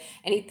array,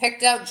 and he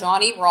picked out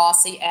Johnny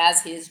Rossi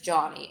as his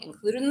Johnny.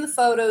 Included in the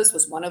photos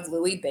was one of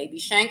Louis Baby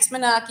Shanks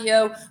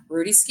Menachio,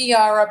 Rudy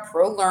Sciarra,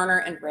 Pro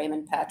Lerner, and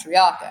Raymond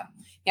Patriacca.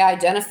 He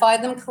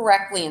identified them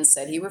correctly and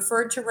said he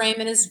referred to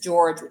Raymond as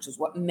George, which is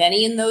what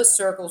many in those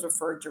circles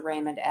referred to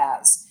Raymond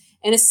as.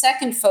 In a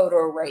second photo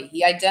array,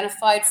 he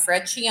identified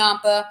Fred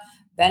Chiampa,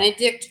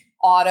 Benedict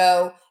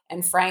Otto,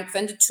 and Frank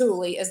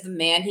Vendatuli as the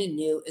man he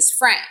knew as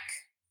Frank.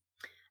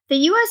 The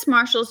U.S.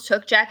 Marshals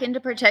took Jack into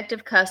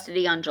protective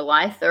custody on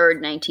July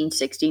 3rd,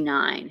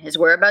 1969. His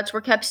whereabouts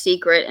were kept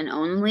secret, and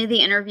only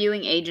the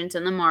interviewing agents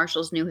and the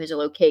Marshals knew his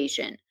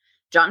location.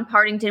 John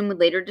Partington would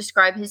later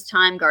describe his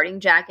time guarding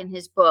Jack in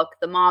his book,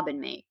 The Mob and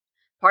Me.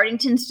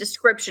 Partington's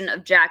description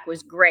of Jack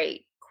was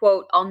great.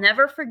 Quote, "I'll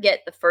never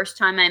forget the first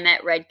time I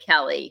met Red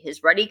Kelly.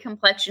 His ruddy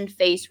complexioned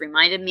face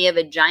reminded me of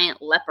a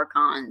giant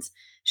leprechaun's.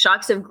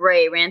 Shocks of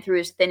gray ran through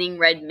his thinning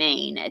red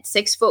mane. At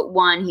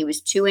 6'1", he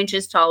was 2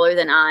 inches taller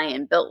than I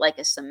and built like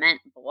a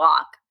cement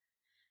block."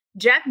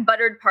 Jack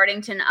buttered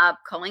Partington up,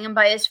 calling him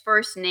by his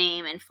first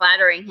name and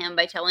flattering him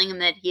by telling him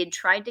that he had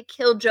tried to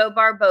kill Joe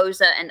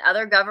Barboza and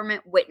other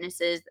government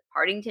witnesses that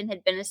Partington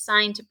had been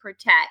assigned to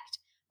protect.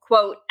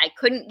 Quote, "I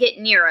couldn't get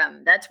near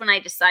him. That's when I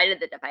decided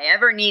that if I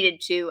ever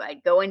needed to,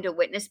 I'd go into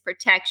witness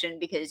protection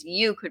because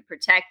you could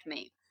protect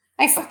me."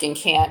 I fucking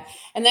can't.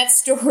 And that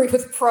story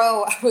with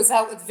Pro, I was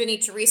out with Vinnie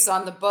Teresa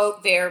on the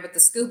boat there with the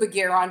scuba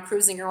gear on,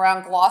 cruising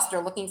around Gloucester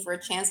looking for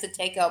a chance to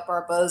take out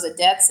Barboza.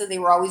 Dad said they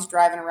were always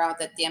driving around with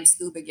that damn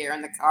scuba gear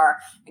in the car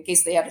in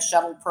case they had to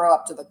shuttle Pro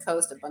up to the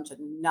coast, a bunch of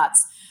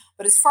nuts.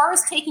 But as far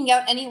as taking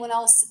out anyone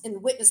else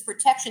in witness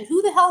protection,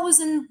 who the hell was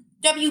in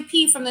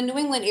WP from the New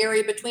England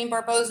area between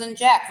Barboza and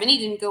Jack? Vinnie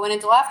didn't go in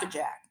until after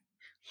Jack.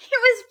 He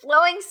was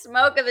blowing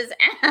smoke of his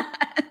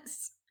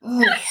ass.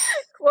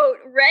 Quote,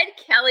 "Red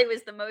Kelly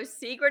was the most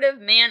secretive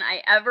man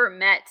I ever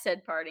met,"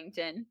 said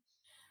Partington.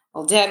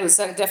 Well, Dad was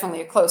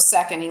definitely a close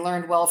second. He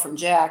learned well from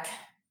Jack.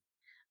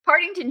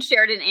 Partington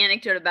shared an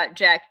anecdote about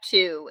Jack,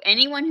 too.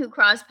 Anyone who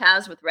crossed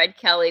paths with Red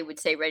Kelly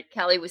would say Red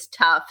Kelly was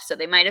tough, so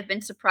they might have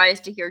been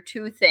surprised to hear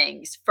two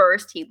things.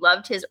 First, he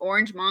loved his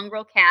orange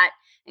mongrel cat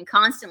and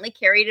constantly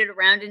carried it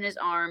around in his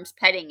arms,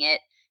 petting it.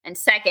 And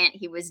second,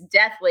 he was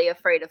deathly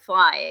afraid of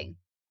flying.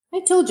 I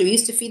told you, he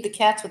used to feed the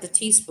cats with a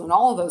teaspoon.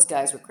 All of those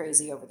guys were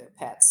crazy over their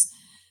pets.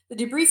 The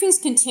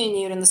debriefings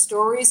continued, and the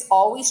stories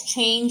always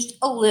changed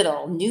a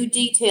little, new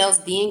details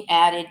being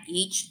added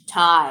each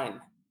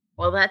time.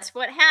 Well, that's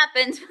what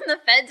happens when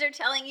the feds are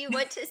telling you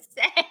what to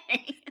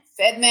say.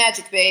 Fed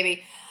magic,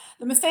 baby.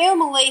 The Maffeo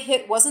Malay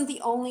hit wasn't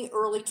the only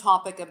early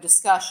topic of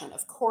discussion.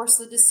 Of course,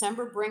 the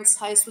December Brinks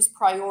heist was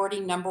priority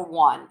number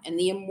one. In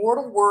the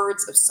immortal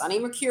words of Sonny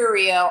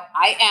Mercurio,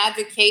 "I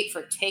advocate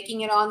for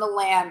taking it on the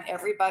lam.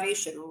 Everybody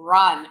should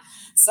run."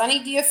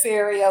 Sonny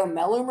Diaferio,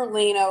 Melo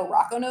Merlino,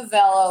 Rocco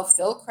Novello,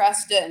 Phil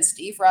Cresta, and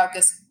Steve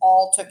Raucus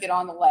all took it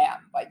on the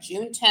lam. By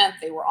June 10th,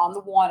 they were on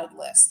the wanted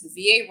list. The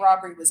VA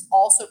robbery was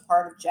also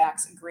part of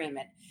Jack's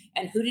agreement.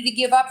 And who did he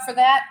give up for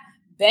that?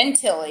 Ben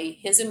Tilley,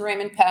 his and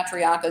Raymond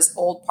Patriacca's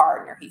old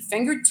partner. He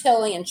fingered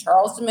Tilley and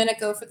Charles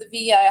Domenico for the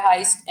VI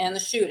heist and the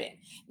shooting.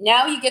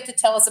 Now you get to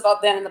tell us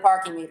about Ben and the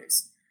parking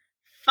meters.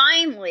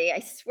 Finally, I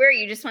swear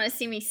you just want to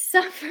see me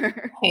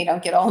suffer. Hey,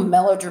 don't get all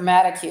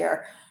melodramatic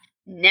here.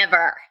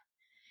 Never.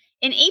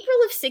 In April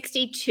of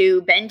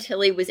 '62, Ben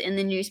Tilley was in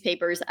the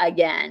newspapers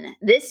again,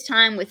 this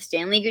time with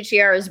Stanley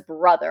Gutierrez's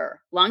brother.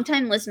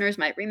 Longtime listeners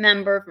might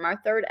remember from our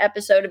third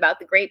episode about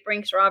the Great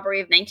Brinks robbery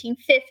of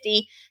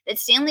 1950 that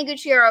Stanley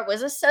Gutierrez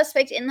was a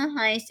suspect in the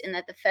heist and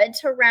that the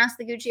feds harassed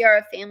the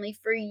Gutierrez family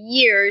for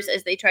years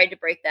as they tried to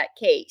break that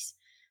case.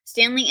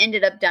 Stanley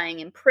ended up dying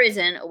in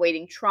prison,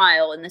 awaiting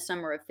trial in the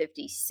summer of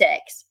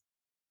 '56.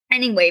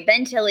 Anyway,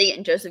 Ben Tilley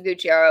and Joseph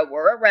Gutierrez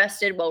were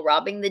arrested while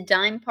robbing the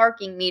dime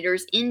parking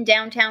meters in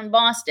downtown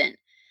Boston.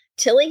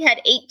 Tilley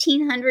had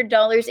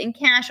 $1,800 in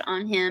cash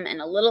on him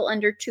and a little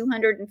under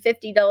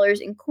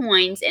 $250 in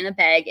coins in a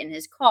bag in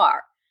his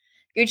car.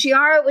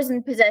 Gucciara was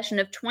in possession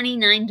of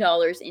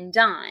 $29 in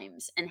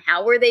dimes. And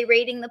how were they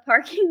rating the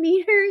parking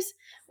meters?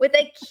 With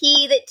a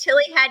key that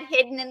Tilly had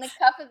hidden in the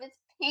cuff of his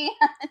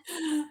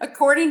pants.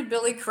 According to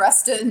Billy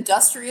Cresta,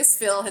 Industrious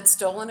Phil had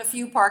stolen a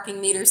few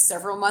parking meters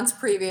several months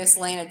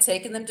previously and had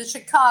taken them to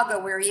Chicago,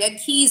 where he had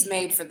keys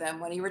made for them.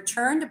 When he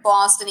returned to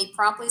Boston, he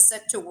promptly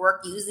set to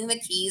work using the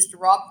keys to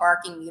rob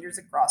parking meters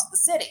across the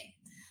city.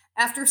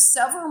 After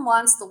several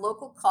months, the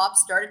local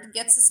cops started to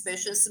get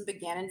suspicious and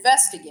began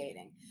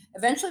investigating.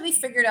 Eventually, they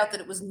figured out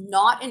that it was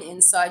not an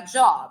inside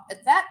job.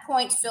 At that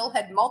point, Phil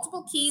had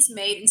multiple keys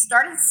made and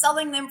started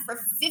selling them for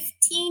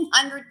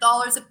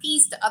 $1,500 a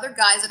piece to other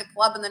guys at a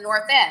club in the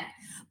North End.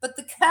 But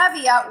the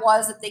caveat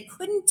was that they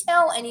couldn't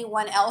tell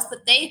anyone else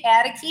that they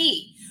had a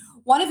key.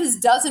 One of his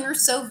dozen or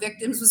so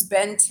victims was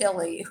Ben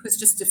Tilley. It was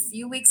just a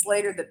few weeks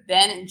later that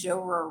Ben and Joe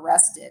were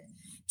arrested.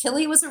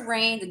 Tilley was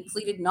arraigned and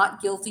pleaded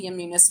not guilty in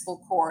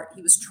municipal court.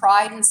 He was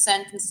tried and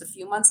sentenced a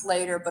few months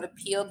later, but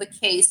appealed the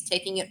case,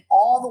 taking it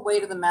all the way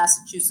to the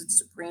Massachusetts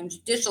Supreme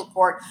Judicial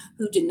Court,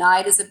 who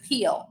denied his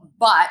appeal.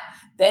 But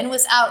Ben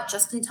was out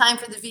just in time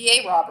for the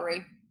VA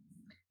robbery.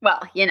 Well,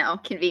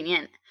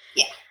 convenient.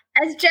 Yeah.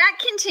 As Jack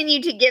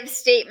continued to give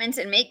statements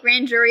and make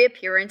grand jury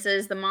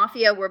appearances, the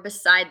mafia were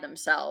beside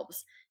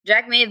themselves.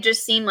 Jack may have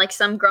just seemed like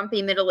some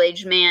grumpy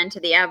middle-aged man to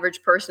the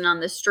average person on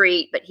the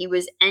street, but he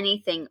was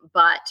anything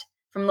but.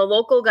 From the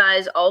local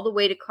guys all the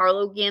way to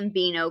Carlo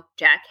Gambino,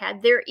 Jack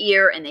had their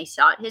ear and they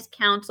sought his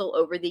counsel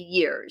over the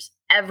years.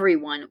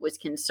 Everyone was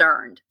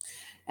concerned.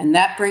 And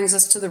that brings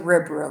us to the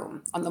rib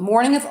room. On the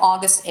morning of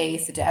August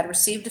 8th, Dad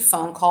received a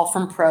phone call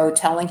from Pro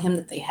telling him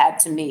that they had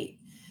to meet.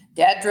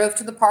 Dad drove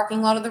to the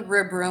parking lot of the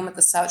rib room at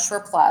the South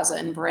Shore Plaza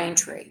in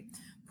Braintree.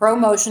 Pro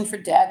motioned for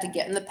Dad to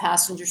get in the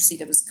passenger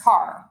seat of his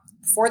car.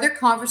 Before their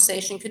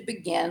conversation could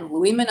begin,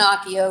 Louis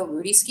Minacchio,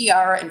 Rudy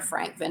Sciarra, and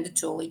Frank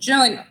Vendatuli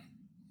Jr.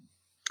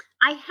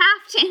 I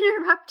have to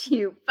interrupt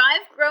you. 5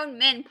 grown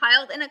men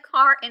piled in a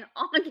car in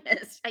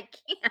August. I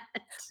can't.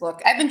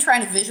 Look, I've been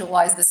trying to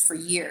visualize this for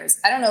years.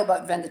 I don't know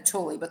about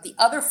Vendatuli, but the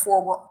other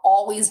 4 were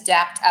always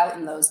dapped out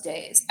in those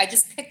days. I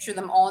just picture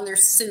them all in their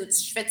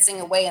suits, schwitzing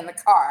away in the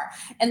car.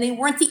 And they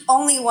weren't the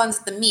only ones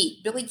at the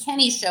meet. Billy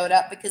Kenny showed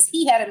up because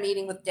he had a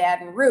meeting with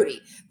Dad and Rudy.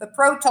 But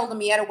Pro told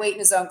him he had to wait in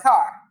his own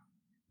car.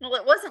 Well,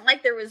 it wasn't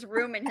like there was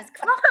room in his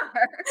car.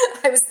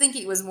 I was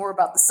thinking it was more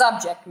about the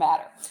subject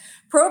matter.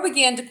 Pro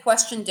began to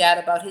question Dad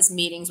about his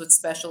meetings with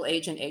Special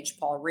Agent H.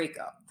 Paul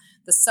Rico.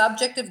 The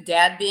subject of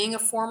Dad being a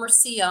former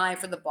CI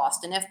for the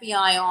Boston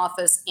FBI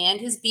office and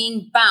his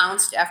being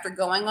bounced after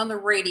going on the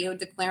radio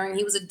declaring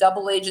he was a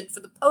double agent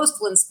for the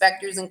postal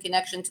inspectors in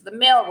connection to the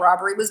mail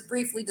robbery was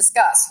briefly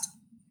discussed.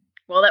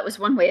 Well, that was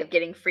one way of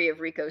getting free of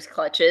Rico's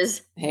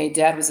clutches. Hey,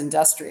 Dad was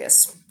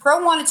industrious.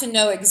 Pro wanted to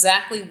know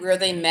exactly where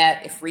they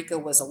met, if Rico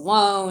was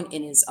alone,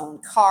 in his own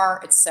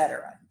car,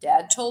 etc.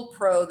 Dad told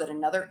Pro that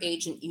another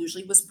agent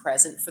usually was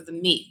present for the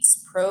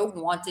meets. Pro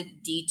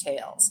wanted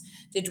details.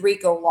 Did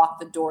Rico lock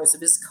the doors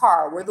of his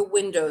car? Were the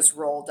windows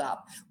rolled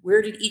up?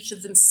 Where did each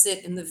of them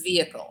sit in the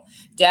vehicle?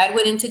 Dad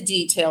went into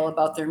detail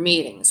about their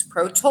meetings.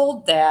 Pro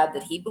told Dad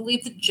that he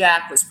believed that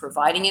Jack was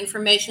providing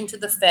information to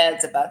the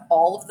feds about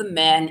all of the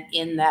men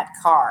in that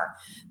car.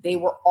 They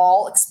were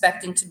all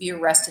expecting to be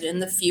arrested in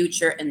the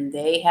future, and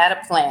they had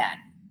a plan.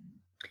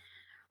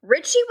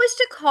 Richie was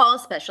to call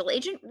Special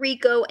Agent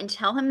Rico and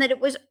tell him that it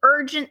was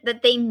urgent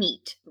that they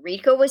meet.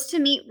 Rico was to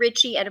meet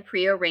Richie at a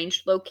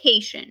prearranged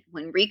location.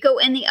 When Rico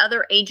and the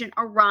other agent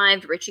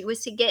arrived, Richie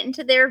was to get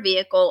into their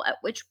vehicle, at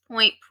which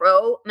point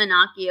Pro,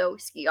 Minacchio,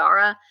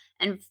 Sciarra,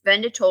 and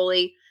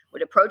Vendatuli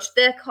would approach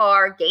the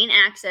car, gain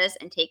access,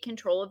 and take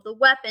control of the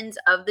weapons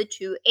of the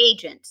 2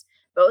 agents.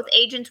 Both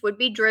agents would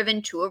be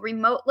driven to a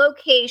remote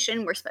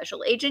location where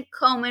Special Agent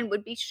Coleman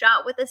would be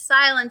shot with a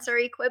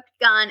silencer-equipped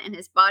gun and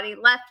his body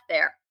left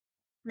there.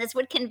 This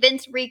would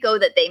convince Rico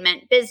that they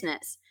meant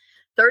business.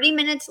 30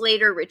 minutes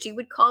later, Richie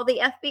would call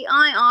the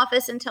FBI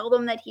office and tell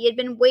them that he had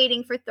been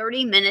waiting for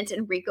 30 minutes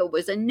and Rico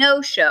was a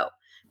no-show.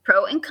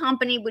 Pro and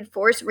company would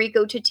force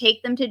Rico to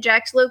take them to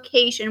Jack's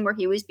location where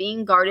he was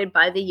being guarded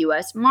by the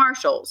U.S.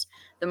 Marshals.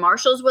 The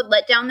Marshals would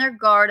let down their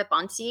guard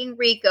upon seeing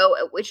Rico,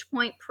 at which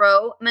point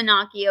Pro,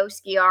 Minacchio,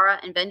 Sciarra,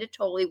 and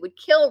Vendatuli would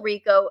kill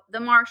Rico, the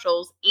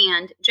Marshals,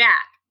 and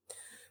Jack.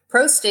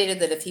 Pro stated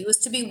that if he was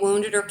to be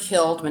wounded or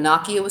killed,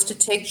 Minacchio was to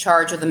take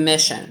charge of the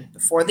mission.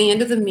 Before the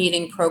end of the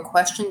meeting, Pro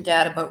questioned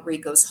Dad about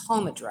Rico's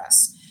home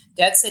address.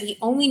 Dad said he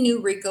only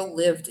knew Rico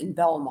lived in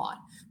Belmont.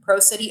 Pro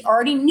said he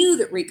already knew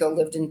that Rico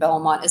lived in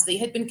Belmont as they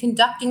had been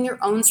conducting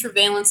their own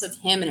surveillance of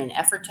him in an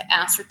effort to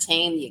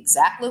ascertain the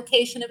exact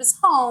location of his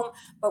home,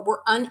 but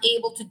were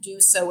unable to do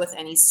so with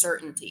any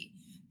certainty.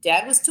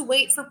 Dad was to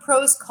wait for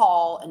Pro's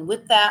call, and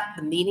with that,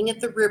 the meeting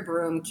at the Rib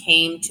Room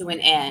came to an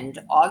end.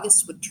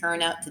 August would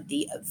turn out to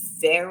be a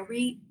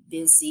very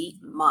busy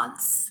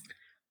month.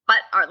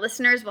 But our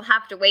listeners will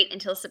have to wait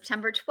until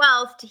September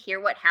 12th to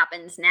hear what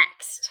happens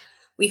next.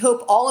 We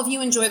hope all of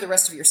you enjoy the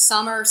rest of your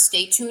summer.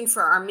 Stay tuned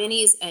for our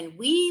minis, and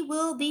we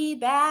will be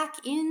back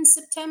in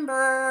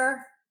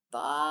September.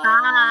 Bye.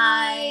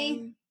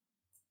 Bye.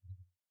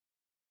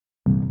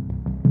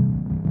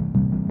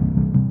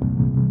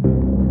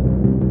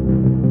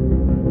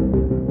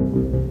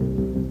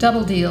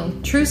 Double Deal,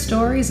 true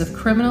stories of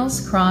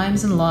criminals,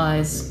 crimes, and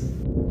lies.